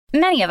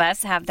Many of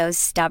us have those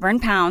stubborn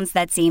pounds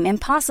that seem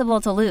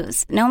impossible to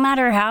lose, no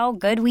matter how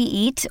good we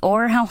eat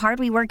or how hard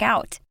we work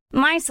out.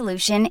 My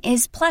solution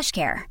is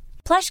PlushCare.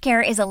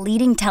 PlushCare is a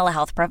leading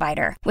telehealth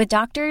provider with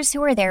doctors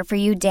who are there for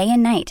you day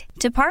and night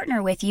to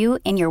partner with you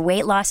in your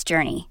weight loss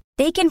journey.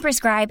 They can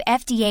prescribe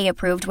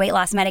FDA-approved weight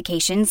loss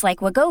medications like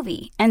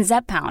Wegovy and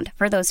Zepbound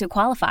for those who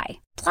qualify.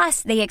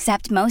 Plus, they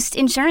accept most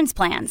insurance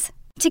plans.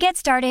 To get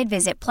started,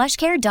 visit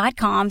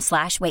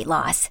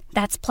plushcare.com/weightloss.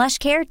 That's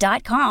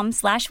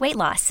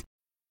plushcare.com/weightloss.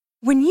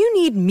 When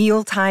you need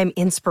mealtime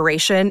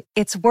inspiration,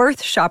 it's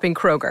worth shopping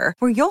Kroger,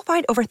 where you'll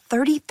find over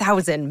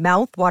 30,000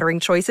 mouth-watering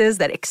choices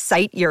that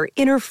excite your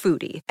inner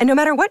foodie. And no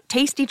matter what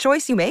tasty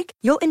choice you make,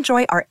 you'll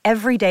enjoy our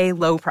everyday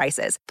low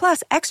prices,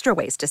 plus extra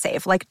ways to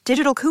save, like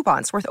digital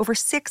coupons worth over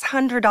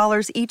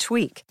 $600 each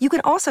week. You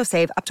can also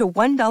save up to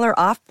 $1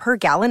 off per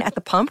gallon at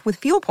the pump with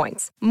fuel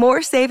points.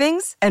 More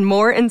savings and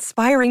more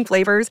inspiring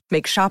flavors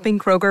make shopping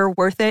Kroger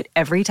worth it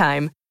every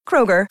time.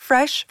 Kroger,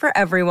 fresh for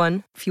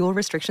everyone. Fuel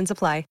restrictions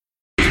apply.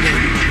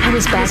 I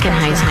was back in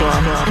high school,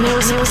 and I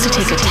was supposed to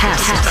take a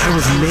test. I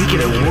was making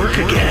it work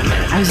again.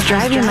 I was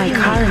driving my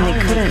car, and I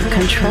couldn't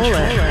control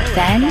it.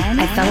 Then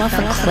I fell off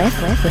a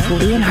cliff with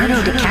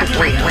Leonardo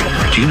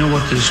DiCaprio. Do you know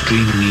what this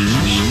dream means?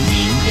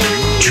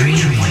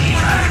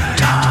 Dreamweaver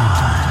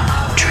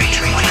Dawn.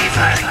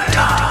 Dreamweaver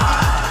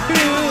Dawn.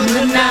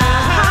 The night.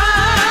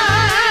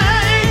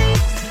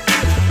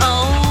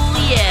 Oh,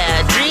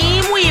 yeah.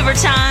 Dreamweaver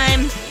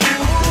time.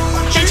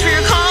 Thanks for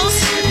your calls.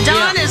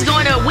 Dawn is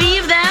going to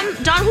weave them.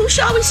 Dawn, who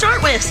shall we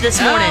start with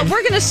this morning?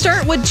 We're going to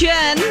start with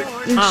Jen.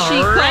 She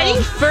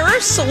called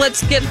first, so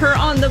let's get her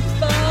on the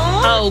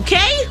phone.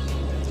 Okay.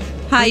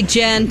 Hi,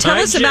 Jen. Tell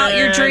us about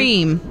your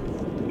dream.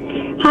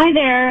 Hi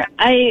there.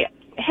 I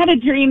had a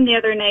dream the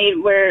other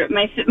night where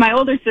my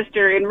older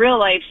sister, in real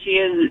life,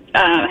 she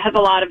has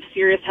a lot of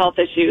serious health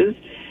issues.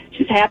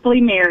 She's happily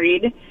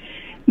married.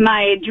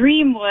 My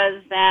dream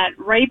was that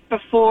right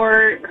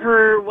before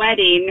her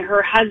wedding,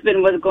 her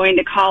husband was going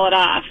to call it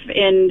off,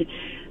 and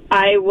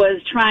I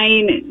was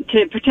trying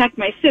to protect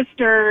my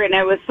sister, and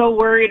I was so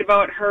worried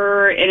about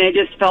her, and I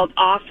just felt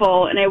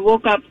awful. And I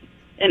woke up,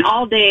 and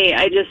all day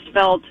I just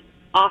felt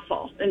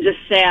awful and just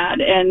sad,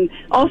 and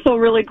also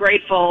really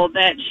grateful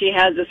that she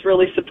has this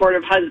really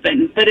supportive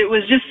husband. But it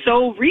was just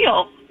so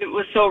real. It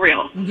was so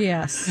real.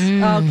 Yes.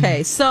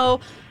 Okay,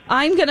 so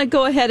I'm going to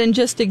go ahead and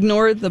just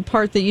ignore the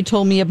part that you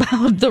told me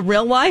about the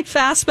real life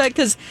aspect,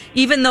 because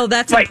even though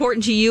that's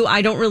important to you,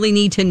 I don't really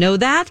need to know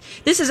that.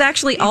 This is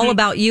actually all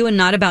about you and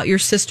not about your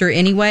sister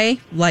anyway,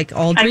 like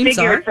all dreams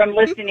are. I figured from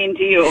listening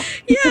to you.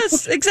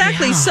 Yes,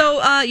 exactly. Yeah.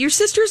 So your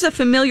sister's a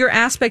familiar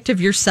aspect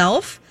of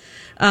yourself.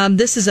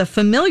 This is a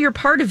familiar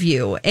part of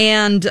you.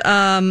 And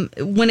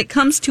when it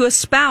comes to a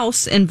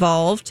spouse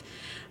involved,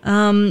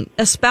 a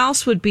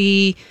spouse would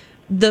be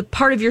the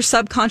part of your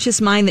subconscious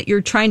mind that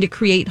you're trying to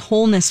create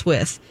wholeness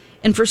with.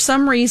 And for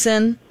some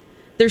reason,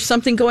 there's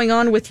something going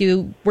on with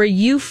you where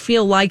you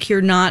feel like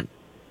you're not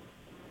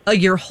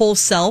your whole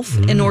self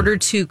in order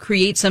to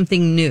create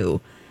something new.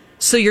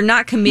 So you're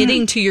not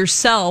committing to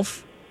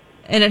yourself,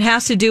 and it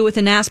has to do with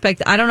an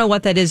aspect. I don't know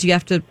what that is. You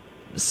have to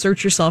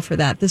search yourself for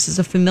that. This is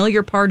a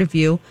familiar part of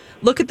you.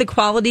 Look at the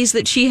qualities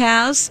that she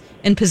has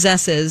and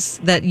possesses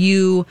that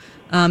you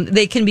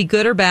they can be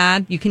good or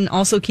bad. You can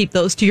also keep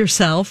those to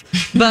yourself.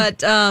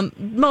 But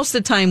most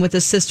of the time with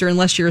a sister,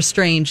 unless you're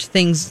estranged,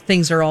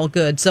 things are all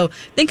good. So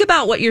think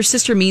about what your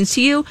sister means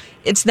to you.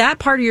 It's that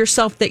part of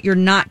yourself that you're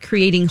not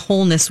creating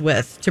wholeness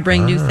with to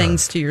bring new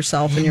things to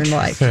yourself in your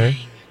life. Okay.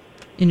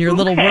 And you're a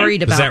little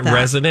worried about that.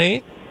 Does that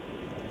resonate?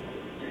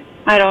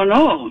 I don't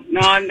know. No,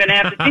 I'm going to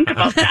have to think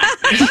about that.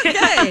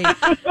 Okay.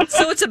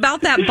 So it's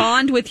about that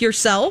bond with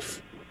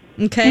yourself.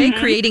 Okay.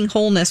 Creating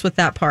wholeness with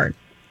that part.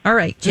 All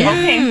right,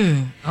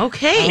 Jen.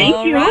 Okay.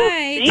 Thank you.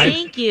 Right.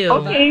 Thank you.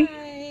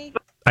 Okay.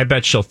 I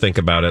bet she'll think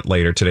about it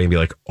later today and be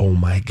like, oh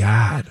my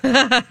God.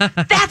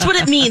 That's what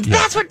it means. Yeah.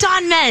 That's what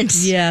Dawn meant.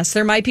 Yes,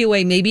 there might be a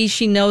way. Maybe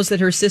she knows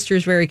that her sister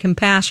is very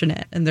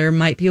compassionate, and there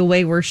might be a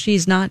way where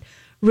she's not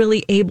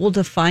really able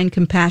to find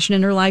compassion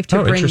in her life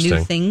to bring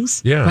new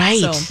things. Yeah. Right.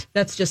 So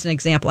that's just an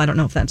example. I don't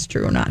know if that's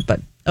true or not,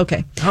 but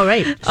okay. All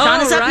right.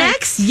 Shauna's up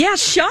next? Yeah,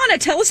 Shauna,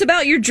 tell us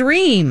about your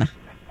dream.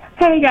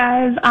 Hey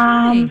guys,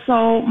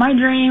 so my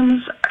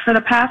dreams for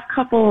the past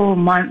couple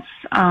months,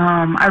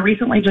 I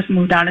recently just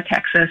moved down to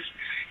Texas.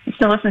 I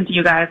still listen to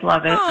you guys,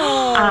 love it.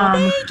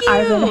 Thank you.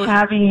 I've been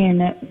having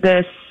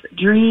this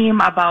dream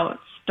about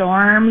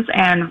storms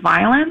and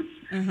violence,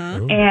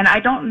 and I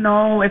don't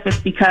know if it's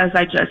because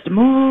I just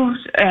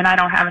moved and I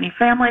don't have any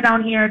family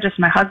down here, just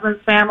my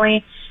husband's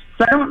family.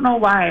 So I don't know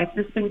why. It's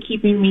just been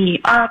keeping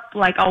me up.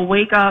 Like I'll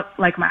wake up,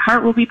 like my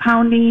heart will be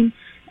pounding.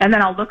 And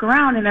then I'll look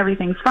around and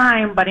everything's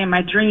fine, but in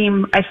my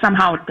dream, I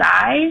somehow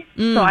die.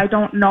 So I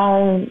don't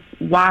know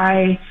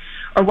why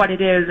or what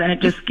it is, and it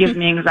just gives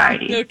me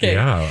anxiety. Okay.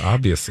 Yeah,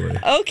 obviously.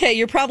 Okay,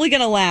 you're probably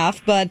going to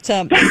laugh, but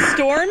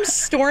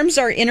storms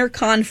are inner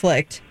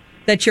conflict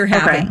that you're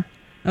having.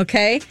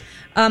 Okay.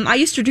 I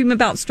used to dream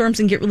about storms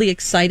and get really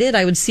excited.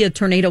 I would see a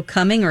tornado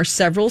coming or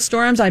several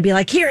storms. I'd be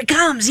like, here it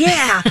comes.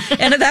 Yeah.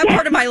 And at that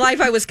part of my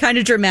life, I was kind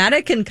of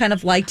dramatic and kind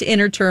of liked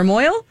inner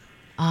turmoil.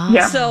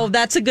 Yeah. So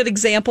that's a good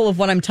example of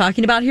what I'm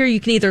talking about here. You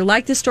can either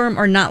like the storm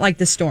or not like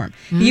the storm.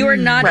 You are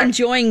not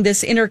enjoying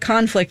this inner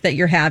conflict that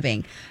you're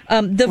having.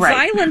 The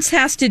violence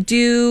has to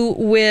do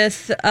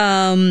with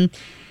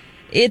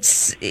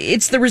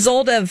it's the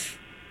result of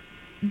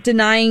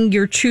denying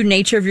your true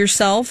nature of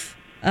yourself.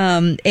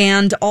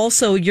 And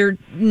also your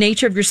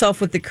nature of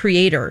yourself with the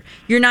creator.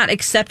 You're not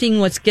accepting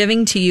what's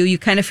given to you. You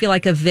kind of feel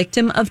like a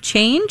victim of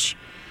change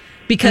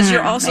because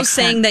you're also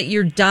saying that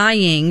you're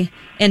dying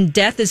and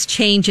death is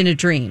change in a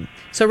dream.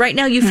 So right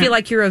now you feel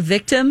like you're a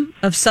victim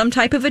of some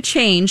type of a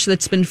change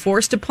that's been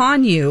forced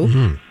upon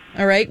you.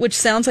 All right. Which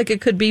sounds like it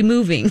could be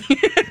moving,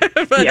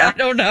 but I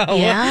don't know.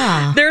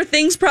 Yeah. There are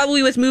things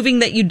probably with moving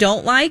that you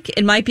don't like.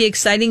 It might be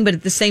exciting, but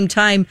at the same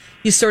time,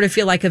 you sort of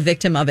feel like a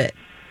victim of it.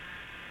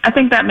 I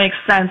think that makes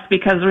sense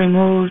because we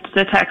moved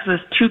to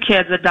Texas, 2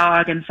 kids, a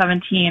dog, and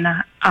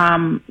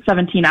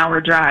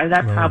 17-hour drive.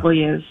 That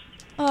probably is.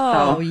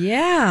 Oh,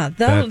 yeah.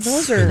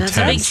 Those are that's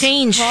a big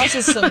change.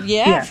 Causes some,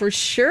 for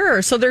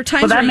sure. So there are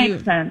times that where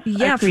makes sense.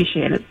 I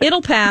appreciate it.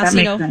 It'll pass, that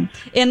makes sense.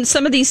 And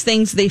some of these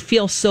things, they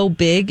feel so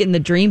big in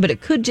the dream, but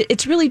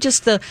it's really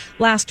just the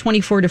last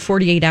 24 to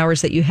 48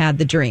 hours that you had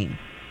the dream.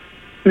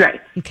 Right.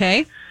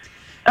 Okay?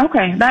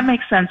 Okay, that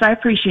makes sense. I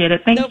appreciate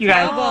it. Thank you,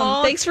 guys. No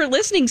problem. Thanks for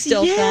listening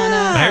still,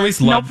 Shauna. I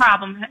always love... No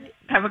problem.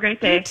 Have a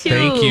great day.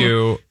 Thank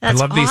you. That's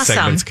I love these awesome.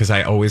 segments because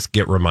I always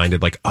get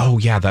reminded, like, oh,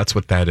 yeah, that's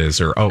what that is.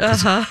 Or,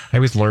 'cause I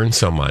always learn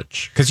so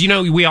much. Because,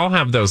 we all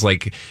have those,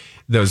 like,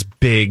 those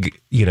big,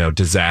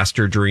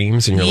 disaster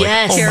dreams. And you're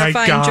Yes. like, oh, my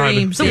Terrifying God.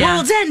 dreams. The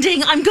world's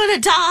ending. I'm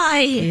going to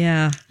die.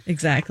 Yeah,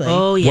 exactly.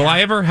 Oh, yeah. Will I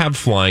ever have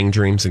flying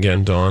dreams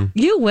again, Dawn?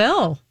 You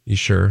will. You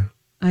sure?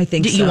 I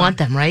think so. You want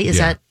them, right? Is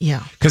that,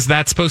 Because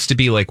that's supposed to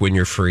be like when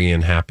you're free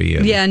and happy.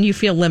 And Yeah, and you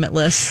feel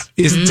limitless.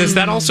 Does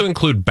that also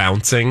include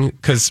bouncing?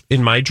 Because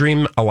in my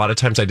dream, a lot of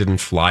times I didn't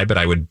fly, but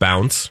I would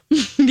bounce.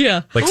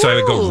 Yeah. Like, so I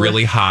would go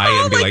really high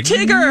and be like,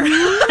 Tigger.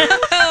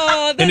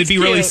 Oh, and it'd be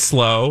really cute.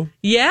 slow.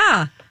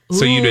 Yeah.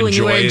 So you'd Ooh, and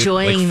you were enjoy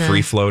enjoying like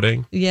free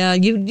floating. Yeah,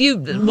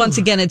 you once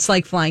again, it's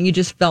like flying. You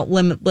just felt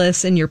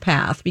limitless in your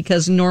path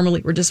because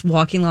normally we're just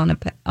walking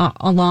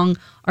along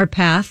our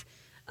path.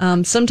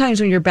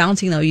 Sometimes when you're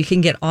bouncing, though, you can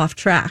get off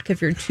track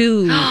if you're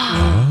too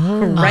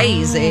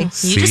crazy.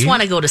 You just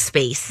want to go to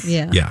space.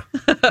 Yeah.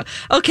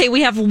 Okay,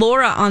 we have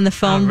Laura on the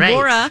phone. All right.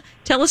 Laura,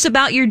 tell us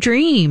about your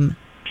dream.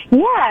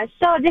 Yeah,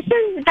 so this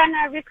has been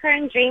a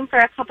recurring dream for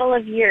a couple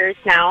of years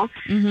now.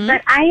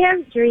 But I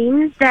have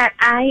dreams that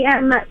I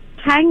am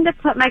trying to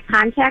put my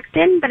contacts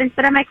in, but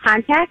instead of my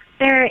contacts,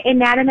 they're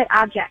inanimate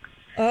objects.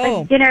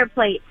 Like dinner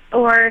plates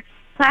or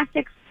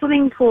plastic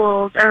swimming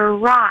pools or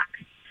rocks.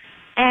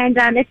 And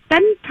it's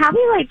been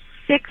probably like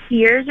 6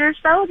 years or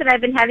so that I've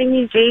been having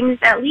these dreams,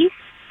 at least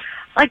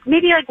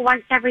maybe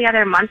once every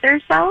other month or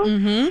so.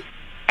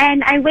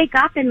 And I wake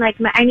up and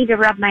I need to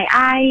rub my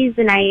eyes,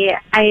 and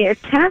I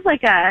it's kind of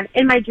like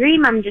in my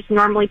dream I'm just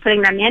normally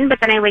putting them in, but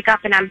then I wake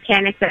up and I'm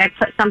panicked that I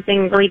put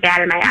something really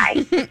bad in my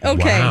eye.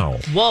 Okay. Wow.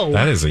 Whoa.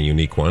 That is a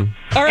unique one.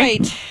 All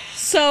right.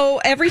 So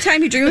every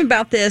time you dream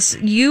about this,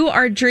 you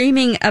are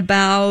dreaming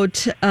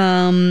about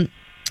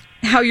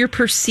how you're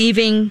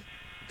perceiving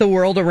the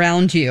world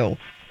around you.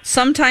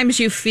 Sometimes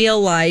you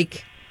feel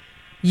like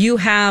you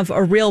have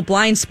a real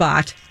blind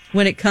spot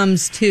when it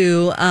comes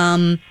to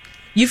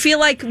you feel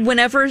like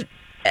whenever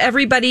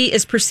everybody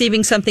is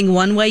perceiving something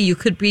one way, you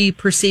could be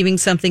perceiving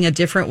something a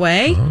different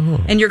way.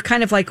 And you're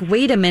kind of like,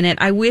 wait a minute,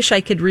 I wish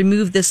I could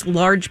remove this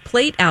large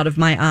plate out of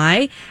my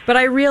eye, but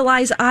I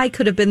realize I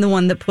could have been the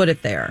one that put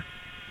it there.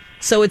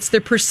 So it's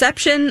the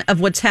perception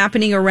of what's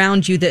happening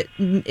around you that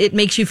it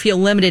makes you feel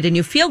limited, and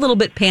you feel a little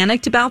bit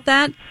panicked about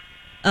that.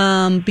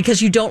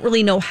 Because you don't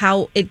really know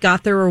how it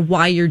got there or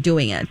why you're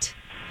doing it.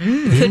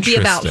 It could be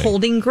about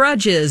holding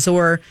grudges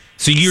or...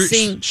 So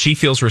she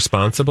feels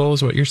responsible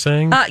is what you're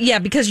saying? Yeah,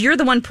 because you're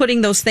the one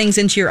putting those things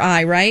into your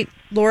eye, right,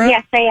 Laura?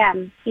 Yes, I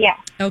am. Yeah.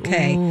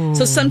 Okay. Ooh.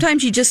 So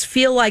sometimes you just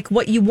feel like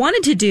what you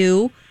wanted to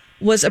do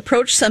was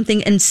approach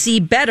something and see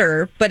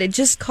better, but it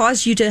just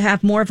caused you to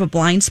have more of a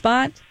blind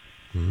spot.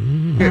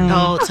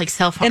 It's like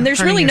self-harm. And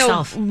there's really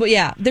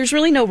there's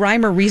really no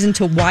rhyme or reason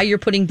to why you're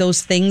putting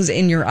those things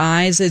in your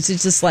eyes. It's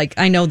just like,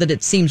 I know that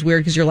it seems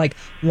weird because you're like,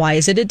 why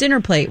is it a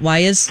dinner plate? Why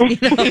is,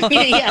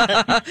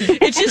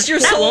 it's just your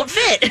soul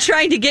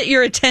trying to get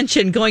your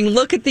attention, going,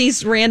 look at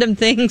these random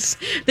things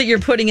that you're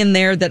putting in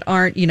there that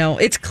aren't,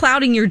 it's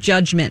clouding your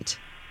judgment.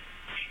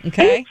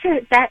 Okay.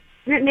 That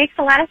makes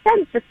a lot of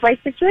sense. It's life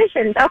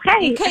situations.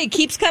 Okay. Okay.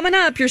 Keeps coming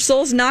up. Your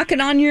soul's knocking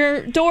on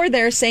your door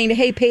there saying,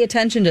 hey, pay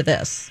attention to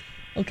this.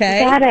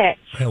 Okay. Got it.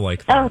 I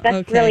like that. Oh,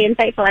 that's really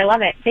insightful. I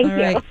love it. Thank you.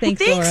 Right.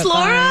 Thanks,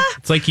 Laura. Laura.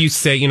 It's like you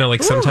say,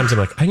 sometimes I'm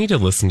like, I need to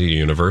listen to the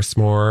universe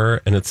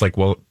more. And it's like,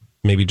 well,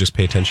 maybe just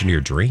pay attention to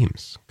your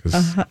dreams.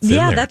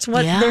 Yeah, that's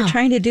what they're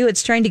trying to do.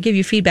 It's trying to give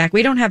you feedback.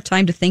 We don't have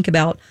time to think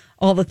about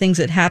all the things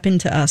that happen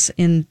to us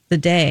in the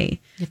day.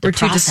 We're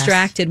too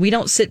distracted. We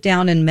don't sit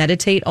down and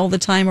meditate all the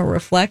time or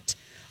reflect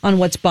on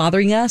what's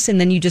bothering us,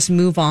 and then you just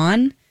move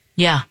on.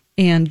 Yeah.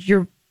 And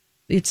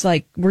it's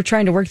like we're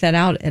trying to work that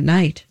out at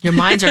night. Your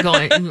minds are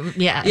going, and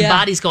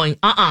body's going,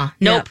 nope.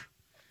 Yeah.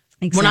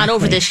 Exactly. We're not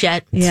over this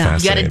yet. Yeah.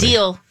 You got to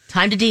deal.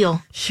 Time to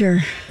deal.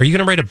 Sure. Are you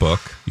going to write a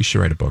book? You should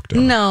write a book,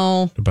 Dawn.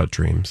 No. About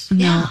dreams.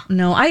 No.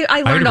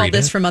 I learned all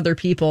this from other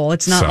people.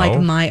 It's not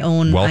like my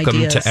own welcome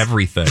ideas. to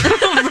everything.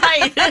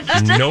 Right.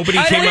 Nobody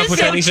came up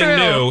with anything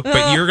new,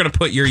 but you're going to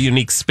put your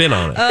unique spin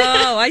on it.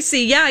 Oh, I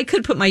see. Yeah, I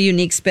could put my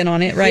unique spin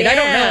on it, right? Yeah. I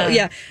don't know.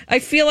 Yeah, I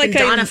feel like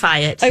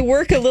Dawnify it. I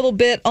work a little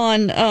bit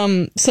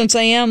on, since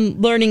I am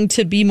learning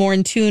to be more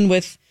in tune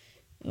with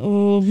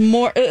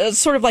more,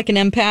 sort of like an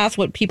empath,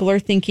 what people are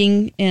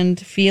thinking and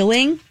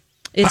feeling.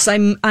 It's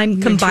I'm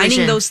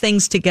combining those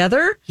things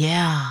together.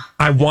 Yeah.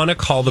 I want to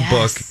call the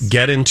book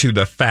 "Get Into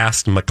the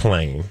Fast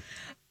McLean"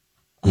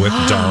 with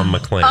Dawn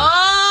McLean.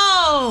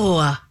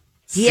 Oh,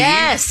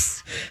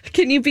 yes.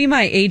 Can you be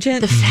my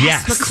agent? The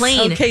Fast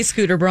McLean. Okay,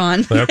 Scooter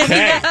Braun. Okay.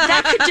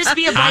 That could just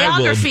be a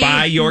biography. I will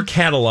buy your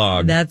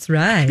catalog. That's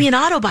right. Be an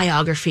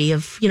autobiography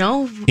of,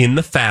 In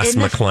the Fast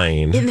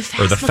McLean. In the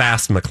Fast or the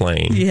Fast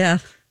McLean. Yeah.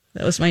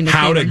 That was my nickname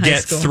How to in high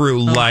get school.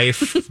 through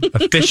life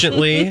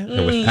efficiently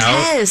and without.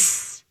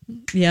 Yes.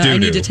 Yeah, I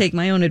need to take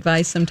my own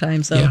advice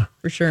sometimes, though,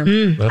 for sure.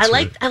 I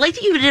like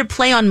that you did a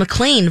play on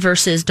McLean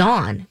versus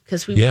Dawn,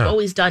 because we've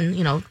always done,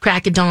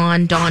 Crack of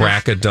Dawn,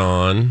 Crack of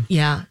Dawn.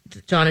 Yeah,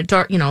 Dawn at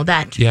Dark,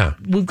 that. Yeah.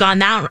 We've gone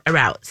that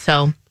route,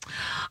 so.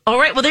 All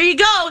right, well, there you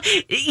go.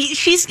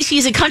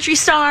 She's a country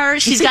star.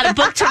 She's got a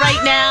book to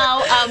write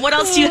now. What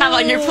else do you have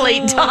on your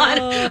plate, Dawn?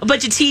 A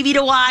bunch of TV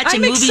to watch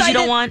and movies you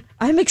don't want?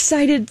 I'm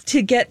excited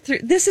to get through.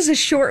 This is a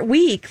short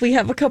week. We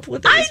have a couple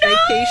of days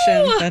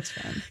vacation. That's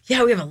fun.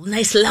 Yeah, we have a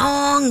nice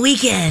long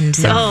weekend.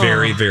 I'm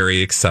very,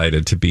 very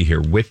excited to be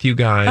here with you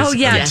guys. Oh,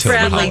 yeah, until the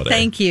Bradley, holiday.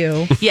 thank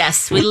you.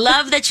 Yes, we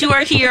love that you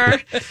are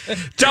here.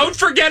 Don't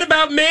forget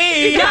about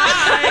me.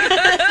 Bye.